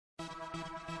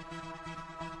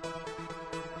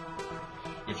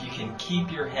If you can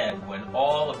keep your head when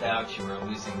all about you are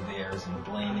losing theirs and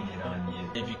blaming it on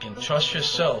you. If you can trust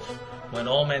yourself when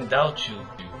all men doubt you,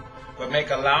 but make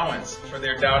allowance for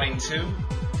their doubting too.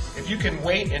 If you can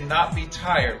wait and not be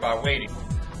tired by waiting.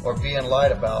 Or being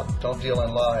lied about, don't deal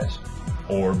in lies.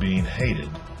 Or being hated,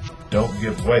 don't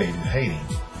give way to hating.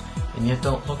 And yet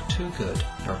don't look too good,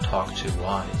 nor talk too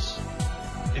wise.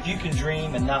 If you can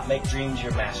dream and not make dreams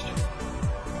your master.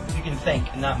 If you can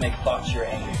think and not make thoughts your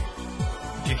aim.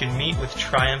 If you can meet with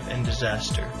triumph and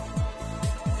disaster,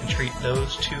 and treat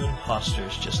those two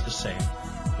impostors just the same.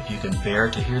 If you can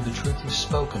bear to hear the truth you've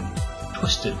spoken,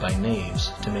 twisted by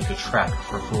knaves to make a trap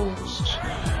for fools.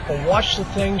 Or watch the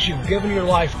things you've given your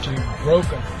life to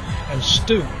broken, and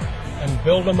stoop and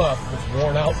build them up with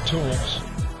worn-out tools.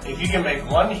 If you can make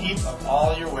one heap of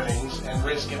all your winnings and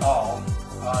risk it all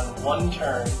on one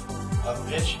turn of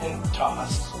pitch and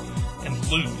toss, and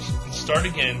lose and start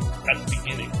again at the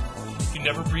beginning, you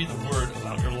never breathe a word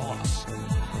about your loss.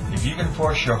 If you can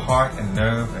force your heart and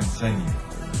nerve and sinew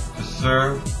to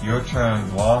serve your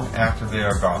turn long after they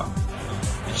are gone.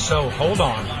 So hold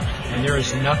on, and there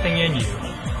is nothing in you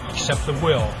except the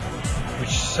will which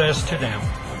says to them,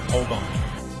 hold on.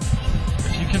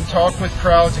 If you can talk with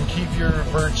crowds and keep your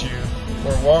virtue,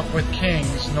 or walk with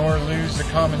kings nor lose the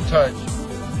common touch.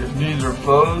 If neither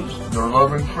foes nor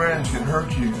loving friends can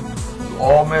hurt you,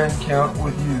 all men count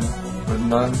with you, but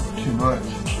none too much.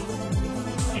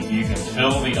 If you can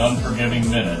fill the unforgiving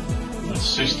minute with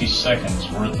 60 seconds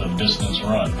worth of distance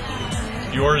run.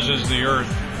 Yours is the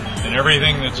earth and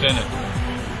everything that's in it,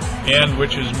 and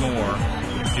which is more,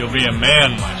 you'll be a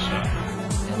man, my son.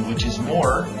 And which is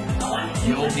more,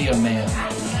 you'll be a man,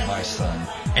 my son.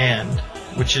 And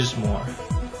which is more,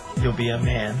 you'll be a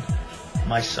man,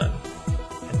 my son.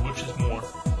 And which is more,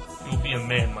 you'll be a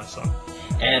man, my son.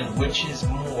 And which is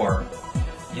more,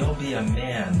 you'll be a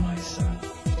man, my son.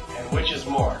 And which is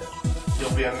more,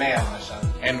 you'll be a man, my son.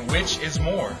 And which is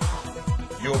more,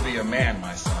 you'll be a man,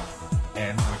 my son.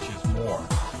 And which is more,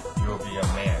 you'll be a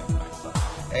man, my son.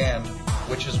 And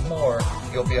which is more,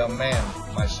 you'll be a man,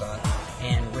 my son.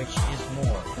 And which is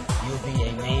more, you'll be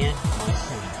a man, my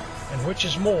son. And which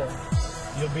is more,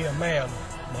 you'll be a man,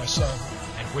 my son.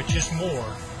 And which is more,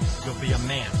 you'll be a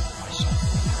man, my son.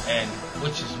 And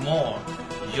which is more,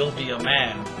 you'll be a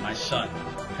man, my son.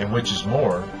 And which is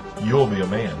more, you'll be a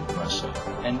man, my son.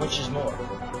 And which is more,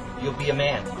 you'll be a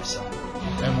man, my son.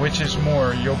 And which is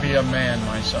more, you'll be a man,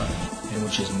 my son. And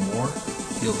which is more,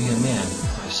 you'll be a man,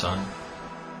 my son.